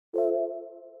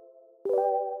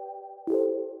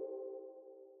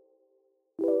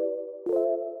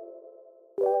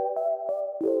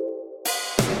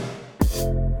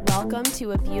Welcome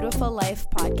to A Beautiful Life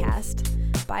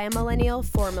podcast by a millennial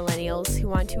for millennials who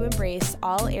want to embrace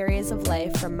all areas of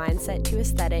life from mindset to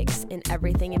aesthetics and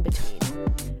everything in between.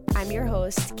 I'm your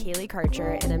host, Kaylee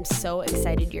Karcher, and I'm so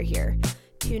excited you're here.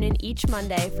 Tune in each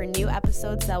Monday for new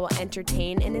episodes that will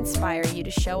entertain and inspire you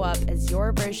to show up as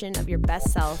your version of your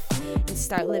best self and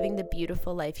start living the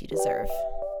beautiful life you deserve.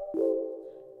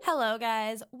 Hello,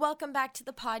 guys. Welcome back to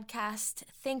the podcast.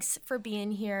 Thanks for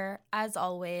being here, as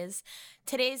always.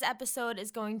 Today's episode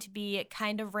is going to be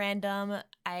kind of random.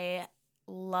 I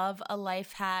love a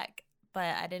life hack,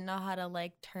 but I didn't know how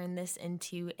to turn this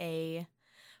into a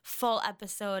full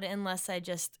episode unless I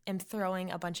just am throwing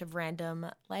a bunch of random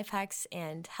life hacks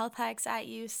and health hacks at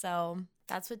you. So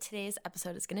that's what today's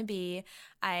episode is going to be.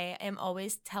 I am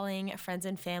always telling friends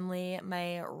and family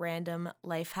my random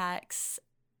life hacks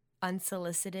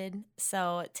unsolicited.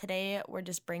 So today we're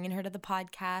just bringing her to the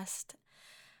podcast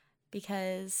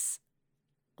because,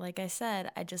 like I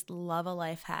said, I just love a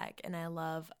life hack and I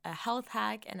love a health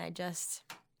hack, and I just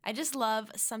love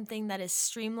something that is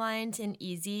streamlined and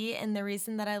easy. And the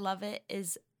reason that I love it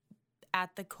is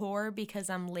at the core because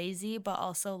I'm lazy, but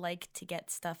also like to get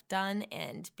stuff done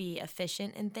and be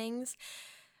efficient in things.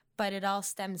 But it all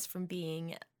stems from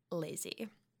being lazy.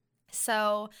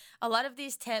 So a lot of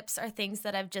these tips are things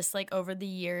that I've just over the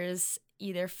years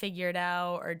either figured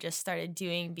out or just started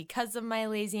doing because of my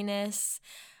laziness.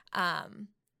 And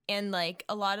a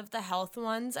lot of the health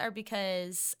ones are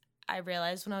because I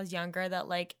realized when I was younger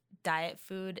that diet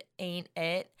food ain't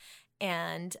it.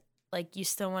 And you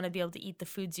still want to be able to eat the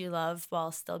foods you love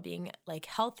while still being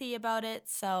healthy about it.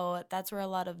 So that's where a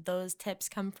lot of those tips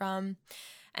come from.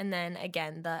 And then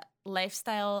again, the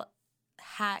lifestyle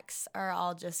hacks are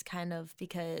all just kind of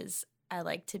because I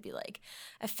like to be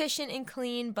efficient and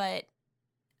clean, but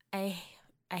I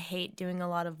hate doing a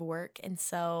lot of work. And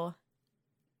so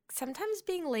sometimes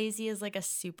being lazy is like a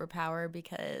superpower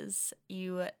because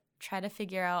you try to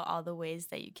figure out all the ways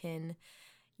that you can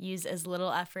use as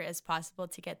little effort as possible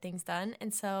to get things done.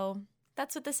 And so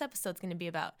that's what this episode's going to be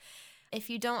about. If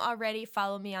you don't already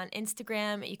follow me on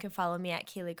Instagram, you can follow me at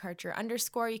Kaylee Karcher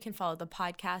 _. You can follow the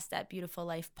podcast at Beautiful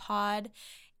Life Pod.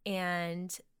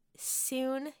 And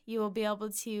soon you will be able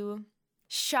to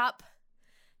shop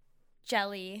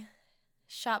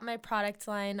my product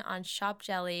line on Shop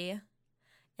Jelly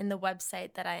in the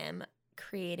website that I am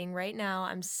creating right now.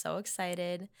 I'm so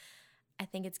excited. I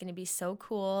think it's going to be so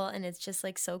cool. And it's just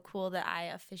so cool that I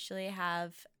officially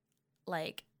have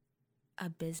a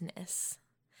business.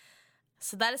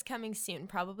 So that is coming soon.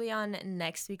 Probably on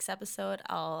next week's episode,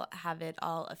 I'll have it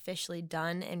all officially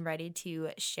done and ready to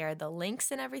share the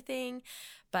links and everything.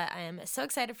 But I am so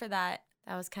excited for that.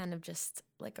 That was kind of just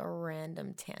a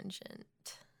random tangent.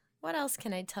 What else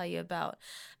can I tell you about?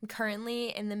 I'm currently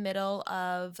in the middle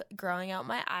of growing out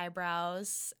my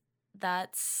eyebrows.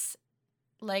 That's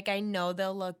I know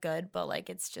they'll look good, but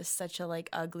it's just such a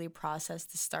ugly process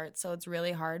to start. So it's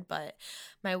really hard, but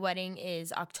my wedding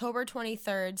is October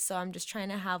 23rd. So I'm just trying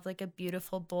to have a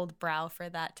beautiful, bold brow for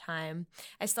that time.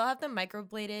 I still have them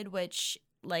microbladed, which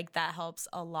that helps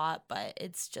a lot, but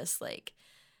it's just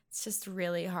it's just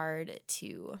really hard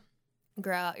to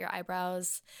grow out your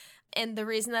eyebrows. And the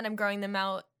reason that I'm growing them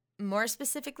out more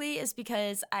specifically is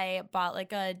because I bought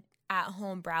a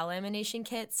at-home brow lamination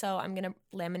kit. So I'm going to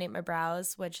laminate my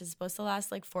brows, which is supposed to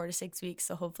last 4 to 6 weeks.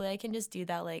 So hopefully I can just do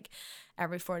that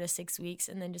every 4 to 6 weeks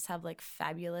and then just have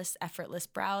fabulous, effortless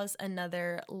brows.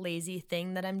 Another lazy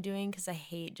thing that I'm doing because I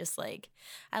hate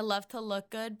I love to look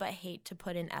good, but hate to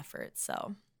put in effort.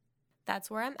 So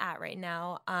that's where I'm at right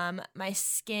now. My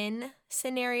skin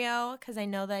scenario, because I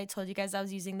know that I told you guys I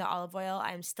was using the olive oil.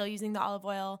 I'm still using the olive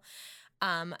oil.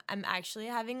 I'm actually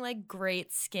having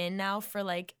great skin now for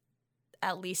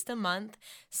at least a month.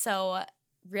 So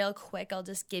real quick, I'll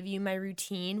just give you my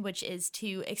routine, which is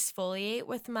to exfoliate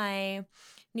with my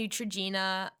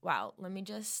Neutrogena. Wow, let me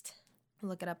just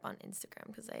look it up on Instagram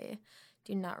because I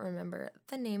do not remember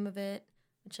the name of it,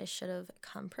 which I should have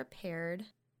come prepared.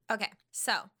 Okay,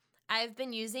 so I've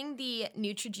been using the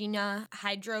Neutrogena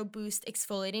Hydro Boost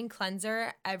Exfoliating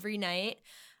Cleanser every night,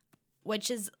 which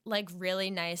is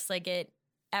really nice. It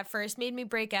at first made me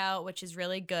break out, which is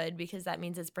really good because that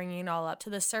means it's bringing it all up to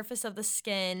the surface of the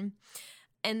skin.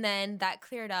 And then that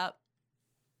cleared up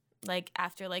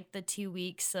after the 2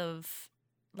 weeks of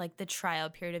the trial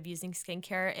period of using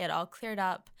skincare, it all cleared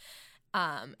up.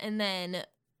 And then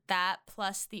that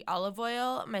plus the olive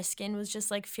oil, my skin was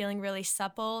just feeling really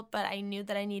supple, but I knew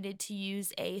that I needed to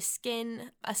use a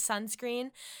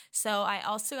sunscreen. So I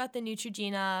also got the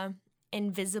Neutrogena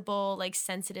invisible, like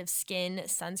sensitive skin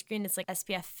sunscreen. It's like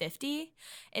SPF 50.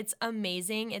 It's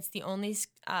amazing. It's the only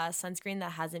sunscreen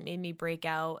that hasn't made me break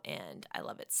out, and I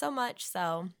love it so much.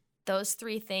 So those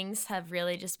 3 things have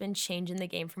really just been changing the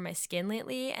game for my skin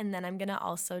lately. And then I'm going to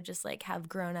also just like have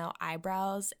grown out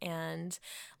eyebrows and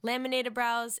laminated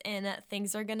brows, and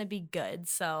things are going to be good.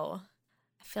 So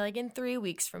I feel like in 3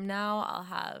 weeks from now, I'll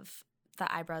have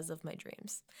the eyebrows of my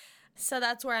dreams. So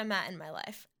that's where I'm at in my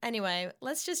life. Anyway,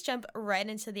 let's just jump right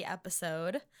into the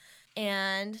episode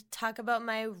and talk about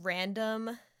my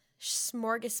random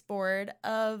smorgasbord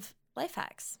of life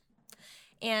hacks.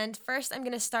 And first, I'm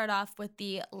going to start off with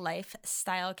the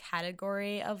lifestyle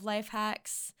category of life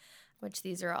hacks, which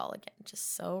these are all, again,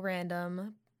 just so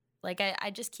random. Like, I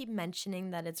just keep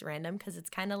mentioning that it's random because it's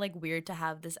kind of like weird to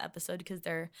have this episode because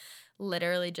they're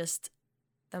literally just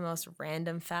the most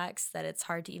random facts that it's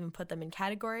hard to even put them in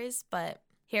categories. But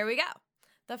here we go.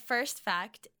 The first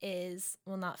fact is,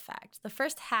 well, not fact. The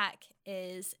first hack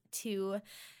is to,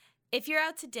 if you're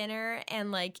out to dinner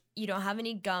and like you don't have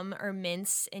any gum or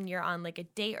mints and you're on like a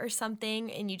date or something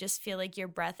and you just feel like your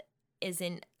breath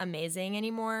isn't amazing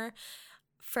anymore,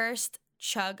 first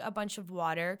chug a bunch of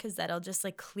water because that'll just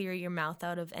like clear your mouth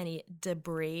out of any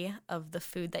debris of the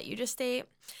food that you just ate.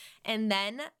 And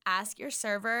then ask your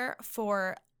server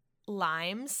for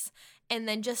limes and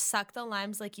then just suck the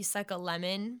limes like you suck a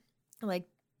lemon, like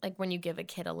when you give a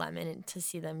kid a lemon and to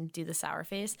see them do the sour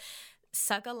face.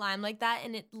 Suck a lime like that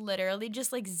and it literally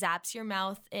just like zaps your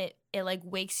mouth. It like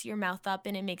wakes your mouth up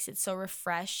and it makes it so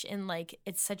refresh and like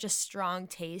it's such a strong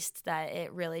taste that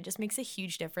it really just makes a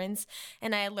huge difference.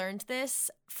 And I learned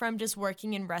this from just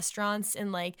working in restaurants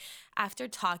and like after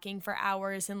talking for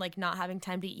hours and like not having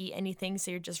time to eat anything,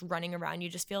 so you're just running around, you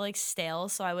just feel like stale.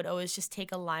 So I would always just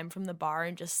take a lime from the bar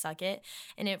and just suck it,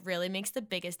 and it really makes the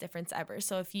biggest difference ever.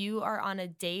 So if you are on a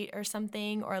date or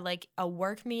something or like a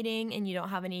work meeting and you don't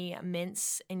have any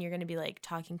mints and you're going to be like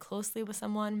talking closely with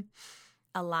someone,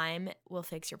 a lime will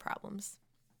fix your problems.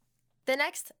 The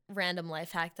next random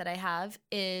life hack that I have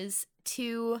is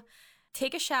to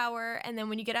take a shower, and then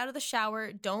when you get out of the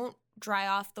shower, don't dry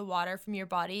off the water from your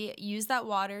body. Use that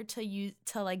water to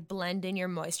like blend in your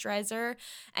moisturizer.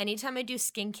 Anytime I do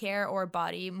skincare or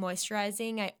body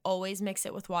moisturizing, I always mix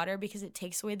it with water because it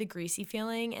takes away the greasy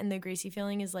feeling, and the greasy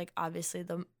feeling is like obviously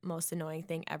the most annoying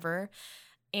thing ever.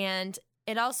 And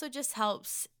it also just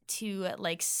helps to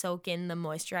like soak in the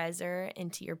moisturizer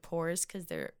into your pores because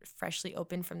they're freshly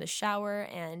opened from the shower,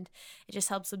 and it just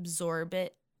helps absorb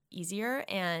it easier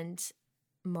and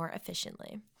more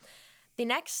efficiently. The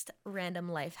next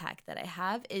random life hack that I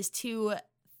have is to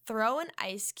throw an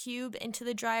ice cube into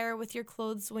the dryer with your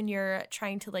clothes when you're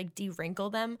trying to like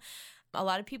de-wrinkle them. A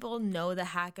lot of people know the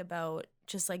hack about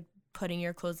just like putting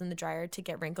your clothes in the dryer to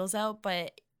get wrinkles out,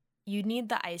 but you need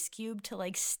the ice cube to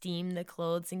like steam the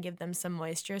clothes and give them some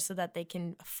moisture so that they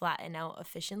can flatten out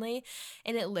efficiently.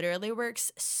 And it literally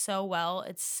works so well.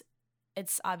 It's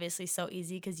obviously so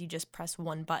easy because you just press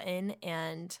one button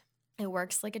and it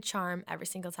works like a charm every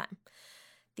single time.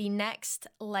 The next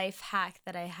life hack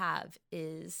that I have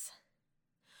is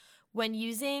when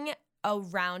using a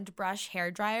round brush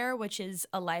hairdryer, which is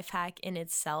a life hack in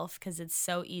itself because it's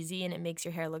so easy and it makes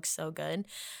your hair look so good.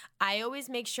 I always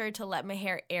make sure to let my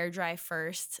hair air dry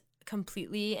first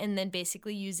completely and then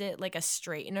basically use it like a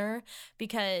straightener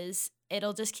because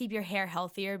it'll just keep your hair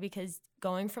healthier, because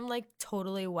going from like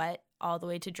totally wet all the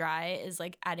way to dry is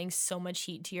like adding so much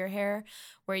heat to your hair,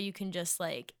 where you can just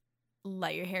like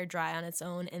let your hair dry on its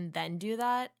own and then do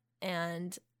that,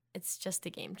 and it's just a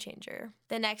game changer.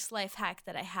 The next life hack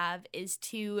that I have is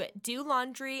to do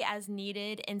laundry as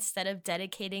needed instead of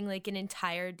dedicating like an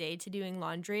entire day to doing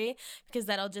laundry, because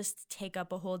that'll just take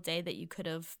up a whole day that you could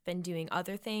have been doing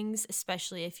other things,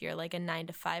 especially if you're like a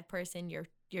 9-to-5 person, your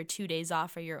 2 days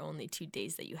off are your only 2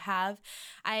 days that you have.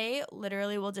 I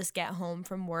literally will just get home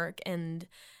from work and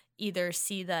either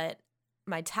see that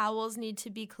my towels need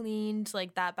to be cleaned,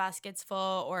 like that basket's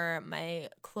full, or my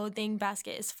clothing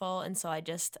basket is full, and so I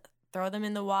just throw them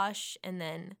in the wash, and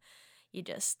then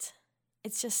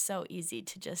it's just so easy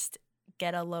to just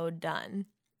get a load done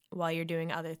while you're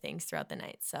doing other things throughout the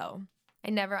night. So I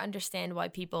never understand why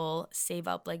people save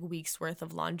up like weeks worth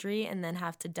of laundry and then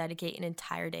have to dedicate an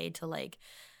entire day to like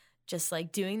just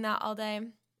like doing that all day.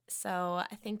 So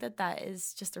I think that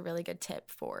is just a really good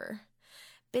tip for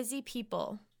busy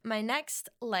people. My next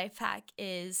life hack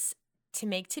is to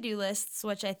make to-do lists,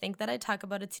 which I think that I talk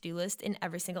about a to-do list in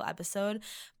every single episode,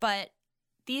 but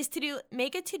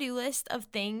make a to-do list of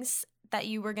things that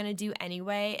you were going to do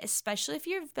anyway, especially if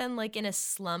you've been like in a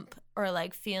slump or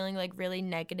like feeling like really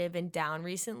negative and down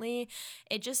recently.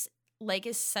 It just like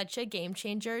is such a game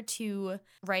changer to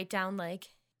write down like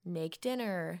make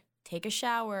dinner, take a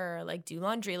shower, like do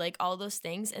laundry, like all those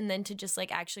things. And then to just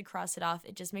like actually cross it off,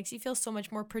 it just makes you feel so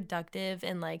much more productive,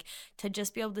 and like to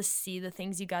just be able to see the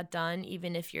things you got done,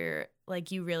 even if you're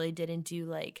like you really didn't do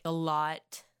like a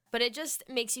lot. But it just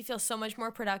makes you feel so much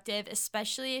more productive,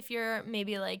 especially if you're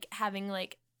maybe like having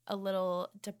like a little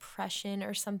depression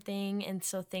or something, and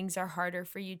so things are harder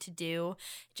for you to do.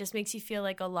 It just makes you feel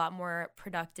like a lot more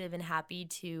productive and happy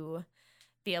to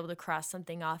be able to cross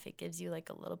something off. It gives you like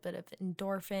a little bit of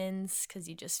endorphins because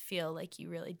you just feel like you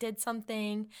really did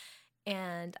something,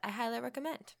 and I highly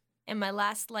recommend. And my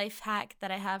last life hack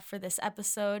that I have for this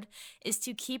episode is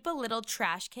to keep a little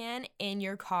trash can in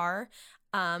your car.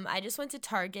 I just went to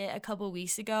Target a couple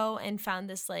weeks ago and found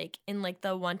this like in like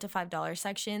the $1 to $5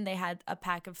 section. They had a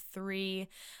pack of 3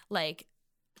 like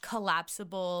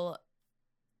collapsible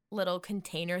little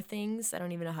container things. I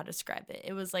don't even know how to describe it.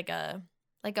 It was like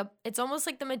it's almost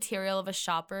like the material of a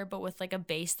shopper, but with like a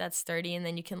base that's sturdy, and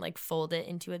then you can like fold it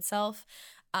into itself.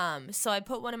 So I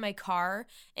put one in my car,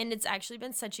 and it's actually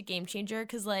been such a game changer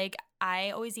because like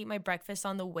I always eat my breakfast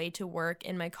on the way to work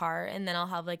in my car, and then I'll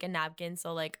have like a napkin.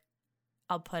 So like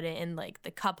I'll put it in like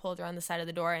the cup holder on the side of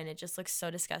the door, and it just looks so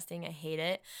disgusting. I hate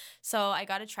it. So I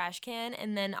got a trash can,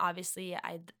 and then obviously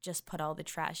I just put all the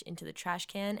trash into the trash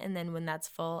can, and then when that's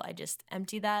full, I just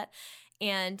empty that.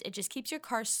 And it just keeps your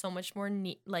car so much more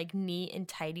neat and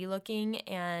tidy looking,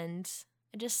 and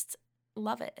I just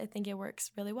love it. I think it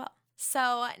works really well.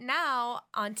 So now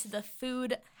onto the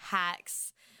food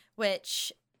hacks,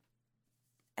 which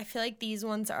I feel like these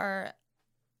ones are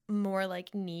more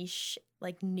like niche,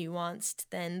 like nuanced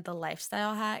than the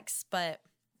lifestyle hacks, but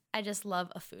I just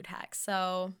love a food hack.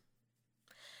 So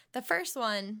the first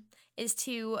one is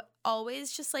to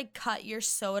always just like cut your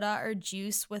soda or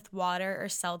juice with water or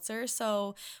seltzer.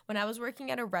 So when I was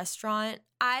working at a restaurant,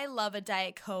 I love a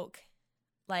Diet Coke.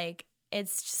 Like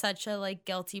it's such a like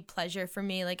guilty pleasure for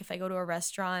me. Like if I go to a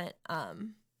restaurant, I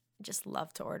just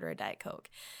love to order a Diet Coke.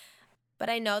 But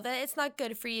I know that it's not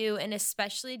good for you, and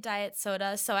especially diet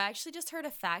soda. So I actually just heard a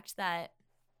fact that,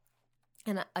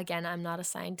 and again, I'm not a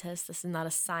scientist. This is not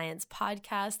a science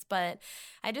podcast, but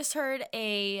I just heard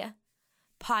a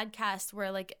podcast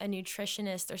where like a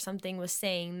nutritionist or something was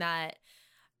saying that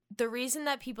the reason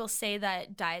that people say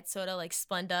that diet soda like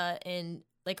Splenda and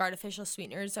like artificial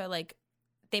sweeteners are like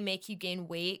they make you gain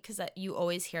weight, because you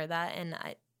always hear that, and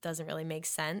it doesn't really make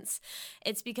sense.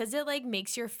 It's because it like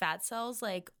makes your fat cells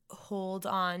like hold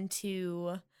on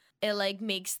to it, like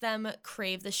makes them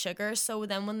crave the sugar. So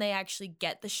then when they actually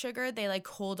get the sugar, they like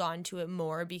hold on to it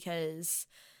more, because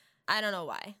I don't know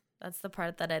why. That's the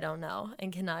part that I don't know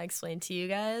and cannot explain to you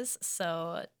guys.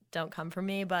 So don't come for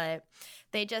me, but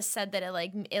they just said that it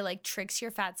like tricks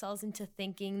your fat cells into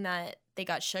thinking that they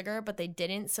got sugar, but they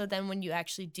didn't. So then when you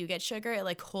actually do get sugar, it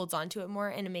like holds on to it more,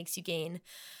 and it makes you gain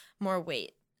more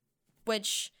weight,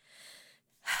 which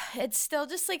it's still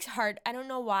just like hard. I don't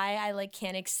know why I like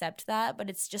can't accept that, but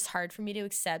it's just hard for me to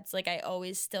accept. Like I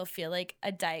always still feel like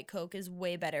a Diet Coke is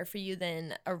way better for you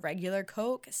than a regular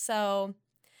Coke. So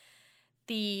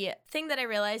the thing that I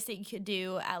realized that you could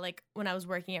do at like when I was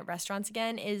working at restaurants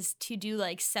again is to do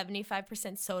like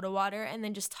 75% soda water and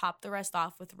then just top the rest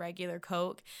off with regular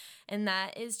Coke. And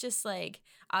that is just like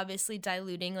obviously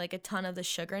diluting like a ton of the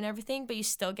sugar and everything, but you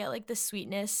still get like the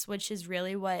sweetness, which is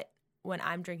really what, when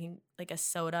I'm drinking like a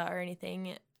soda or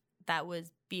anything, that would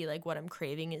be like what I'm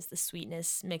craving, is the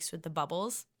sweetness mixed with the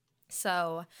bubbles.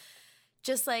 So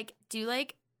just like do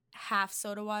like half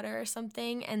soda water or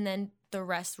something, and then the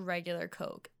rest regular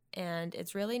Coke. And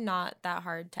it's really not that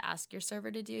hard to ask your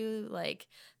server to do. Like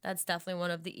that's definitely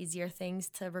one of the easier things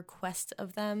to request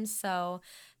of them. So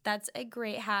that's a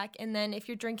great hack. And then if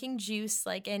you're drinking juice,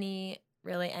 like any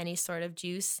sort of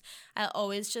juice, I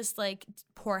always just like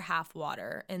pour half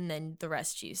water and then the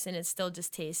rest juice, and it still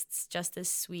just tastes just as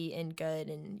sweet and good,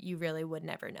 and you really would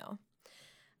never know.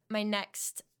 My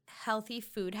next healthy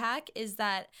food hack is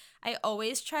that I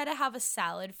always try to have a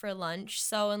salad for lunch.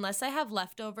 So unless I have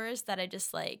leftovers that I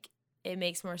just like, it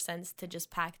makes more sense to just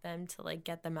pack them to like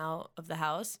get them out of the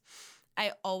house,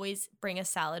 I always bring a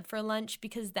salad for lunch,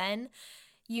 because then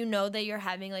you know that you're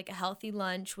having like a healthy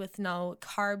lunch with no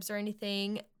carbs or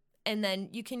anything, and then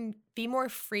you can be more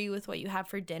free with what you have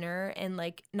for dinner and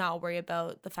like not worry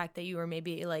about the fact that you were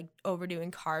maybe like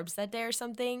overdoing carbs that day or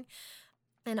something.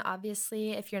 And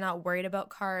obviously, if you're not worried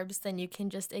about carbs, then you can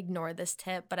just ignore this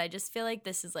tip. But I just feel like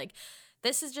this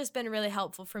has just been really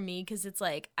helpful for me, because it's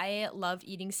like I love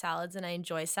eating salads and I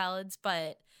enjoy salads,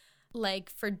 but like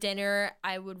for dinner,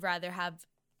 I would rather have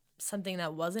something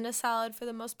that wasn't a salad for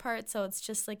the most part. So it's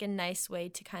just like a nice way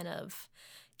to kind of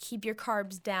keep your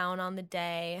carbs down on the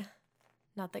day.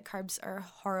 Not that carbs are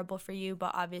horrible for you,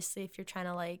 but obviously if you're trying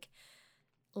to like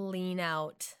lean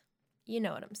out, you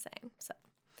know what I'm saying. So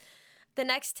the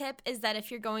next tip is that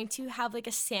if you're going to have like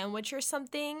a sandwich or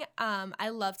something, I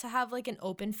love to have like an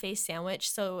open face sandwich,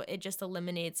 so it just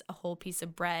eliminates a whole piece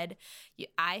of bread.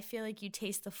 I feel like you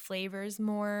taste the flavors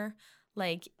more.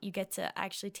 Like you get to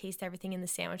actually taste everything in the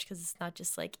sandwich because it's not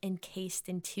just like encased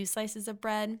in 2 slices of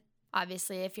bread.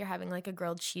 Obviously, if you're having like a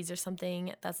grilled cheese or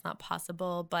something, that's not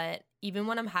possible. But even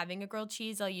when I'm having a grilled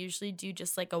cheese, I'll usually do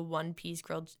just like a 1-piece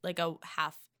grilled, like a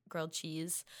half grilled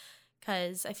cheese.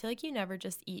 Because I feel like you never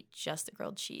just eat just a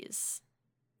grilled cheese.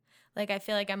 Like, I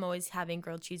feel like I'm always having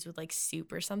grilled cheese with, like,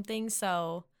 soup or something.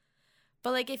 So,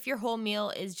 but, like, if your whole meal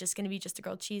is just going to be just a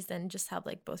grilled cheese, then just have,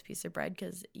 like, both pieces of bread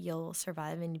because you'll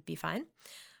survive and be fine.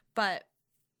 But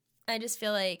I just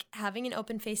feel like having an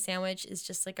open-faced sandwich is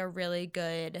just, like, a really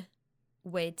good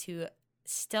way to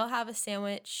still have a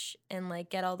sandwich and, like,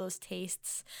 get all those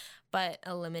tastes, but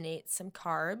eliminate some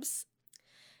carbs.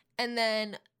 And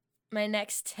then my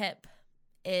next tip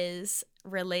is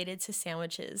related to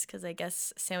sandwiches because I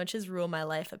guess sandwiches rule my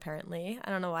life apparently. I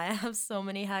don't know why I have so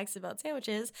many hacks about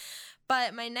sandwiches.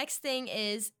 But my next thing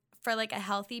is for like a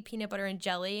healthy peanut butter and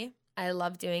jelly. I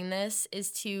love doing this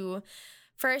is to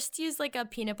first use like a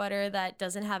peanut butter that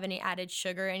doesn't have any added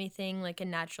sugar or anything, like a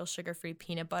natural sugar-free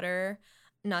peanut butter.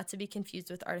 Not to be confused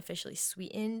with artificially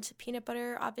sweetened peanut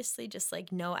butter, obviously, just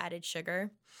like no added sugar.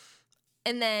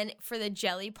 And then for the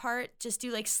jelly part, just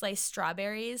do like sliced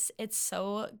strawberries. It's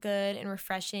so good and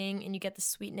refreshing, and you get the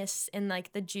sweetness and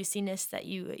like the juiciness that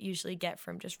you usually get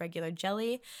from just regular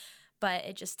jelly, but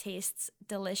it just tastes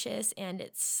delicious and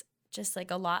it's just like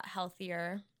a lot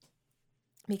healthier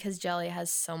because jelly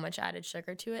has so much added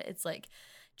sugar to it. It's like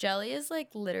jelly is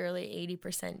like literally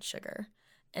 80% sugar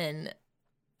and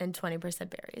 20%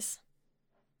 berries.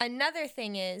 Another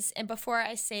thing is, and before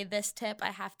I say this tip,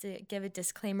 I have to give a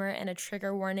disclaimer and a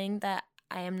trigger warning that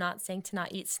I am not saying to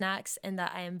not eat snacks and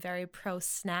that I am very pro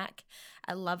snack.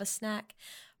 I love a snack.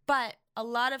 But a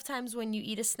lot of times when you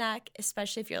eat a snack,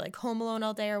 especially if you're like home alone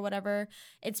all day or whatever,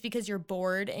 it's because you're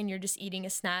bored and you're just eating a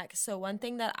snack. So one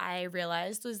thing that I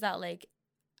realized was that like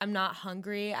I'm not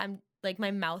hungry. I'm like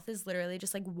my mouth is literally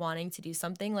just like wanting to do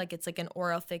something. Like it's like an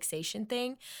oral fixation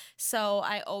thing. So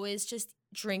I always just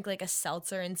drink like a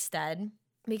seltzer instead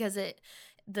because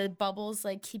the bubbles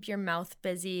like keep your mouth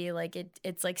busy, like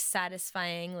it's like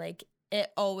satisfying, like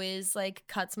it always like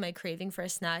cuts my craving for a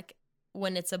snack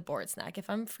when it's a bored snack. If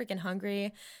I'm freaking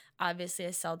hungry, obviously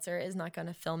a seltzer is not going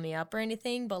to fill me up or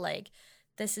anything, but like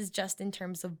this is just in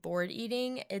terms of bored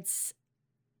eating, it's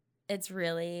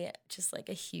really just like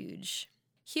a huge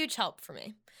help for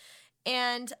me.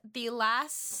 And the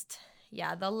last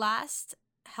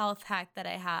health hack that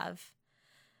I have,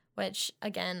 which,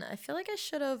 again, I feel like I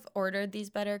should have ordered these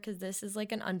better because this is,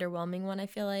 like, an underwhelming one, I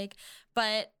feel like.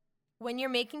 But when you're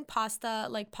making pasta,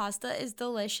 like, pasta is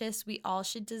delicious. We all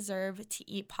should deserve to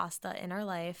eat pasta in our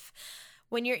life.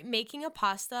 When you're making a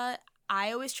pasta,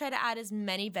 I always try to add as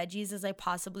many veggies as I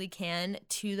possibly can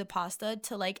to the pasta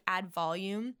to, like, add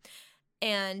volume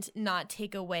and not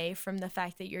take away from the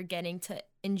fact that you're getting to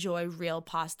enjoy real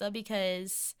pasta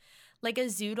because, like, a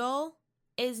zoodle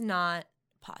is not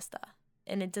pasta.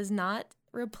 And it does not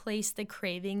replace the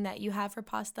craving that you have for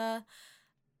pasta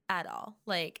at all.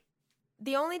 Like,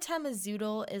 the only time a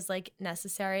zoodle is, like,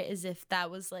 necessary is if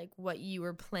that was, like, what you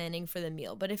were planning for the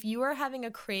meal. But if you are having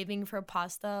a craving for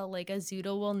pasta, like, a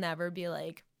zoodle will never be,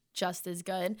 like, just as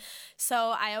good.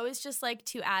 So I always just like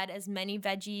to add as many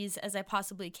veggies as I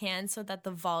possibly can so that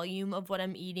the volume of what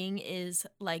I'm eating is,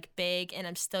 like, big and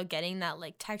I'm still getting that,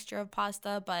 like, texture of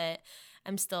pasta, but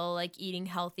I'm still like eating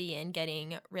healthy and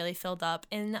getting really filled up.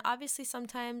 And obviously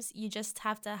sometimes you just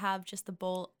have to have just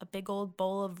a big old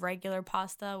bowl of regular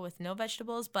pasta with no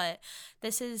vegetables. But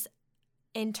this is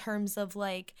in terms of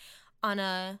like on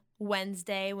a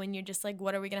Wednesday when you're just like,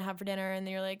 what are we going to have for dinner? And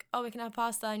you're like, oh, we can have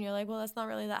pasta. And you're like, well, that's not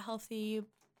really that healthy,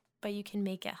 but you can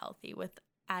make it healthy with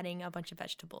adding a bunch of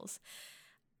vegetables.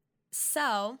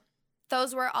 So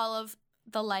those were all of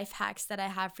the life hacks that I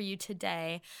have for you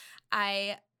today.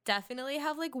 I definitely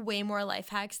have like way more life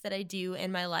hacks that I do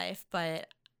in my life, but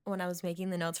when I was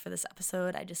making the notes for this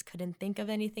episode, I just couldn't think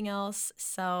of anything else.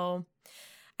 So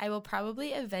I will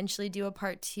probably eventually do a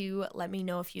part 2. Let me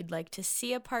know if you'd like to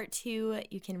see a part 2.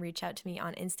 You can reach out to me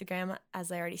on Instagram,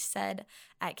 as I already said,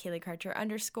 at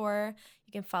 @KayleeCarter_.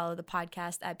 You can follow the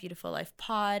podcast at Beautiful Life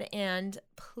Pod. And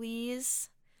please,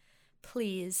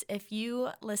 if you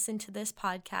listen to this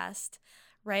podcast,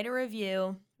 write a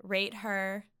review, rate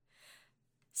her,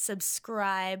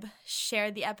 subscribe, share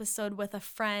the episode with a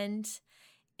friend,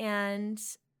 and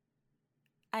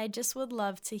I just would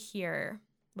love to hear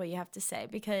what you have to say,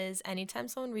 because anytime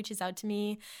someone reaches out to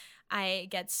me, I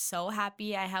get so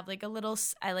happy. I have like I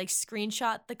like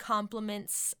screenshot the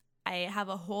compliments. I have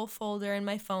a whole folder in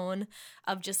my phone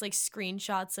of just like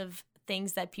screenshots of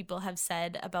things that people have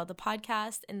said about the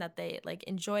podcast and that they like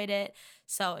enjoyed it.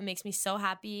 So it makes me so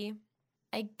happy.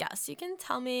 I guess you can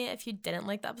tell me if you didn't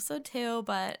like the episode too,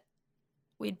 but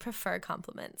we'd prefer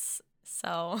compliments.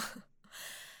 So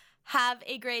have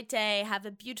a great day. Have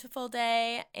a beautiful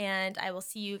day. And I will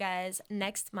see you guys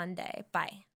next Monday.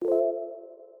 Bye.